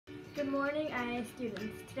Good morning, IA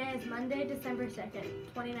students. Today is Monday, December 2nd,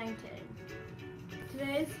 2019.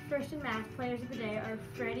 Today's first and math players of the day are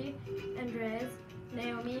Freddie, Andres,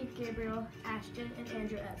 Naomi, Gabriel, Ashton, and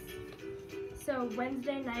Andrew S. So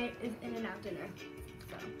Wednesday night is In-N-Out dinner.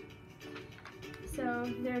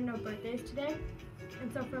 So there are no birthdays today.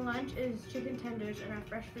 And so for lunch is chicken tenders and our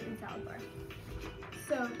fresh fruit and salad bar.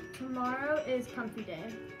 So tomorrow is Comfy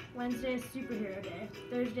Day. Wednesday is Superhero Day.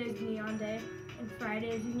 Thursday is Neon Day. And Friday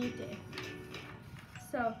is Unique Day.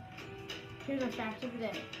 So here's a fact of the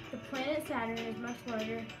day. The planet Saturn is much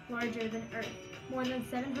larger than Earth. More than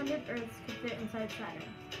 700 Earths could fit inside Saturn.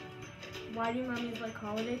 Why do mummies like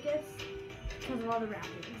holiday gifts? Because of all the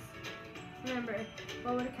wrappings. Remember,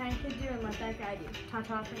 what would a kind kid do and let that guide you?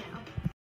 Ta-ta for now.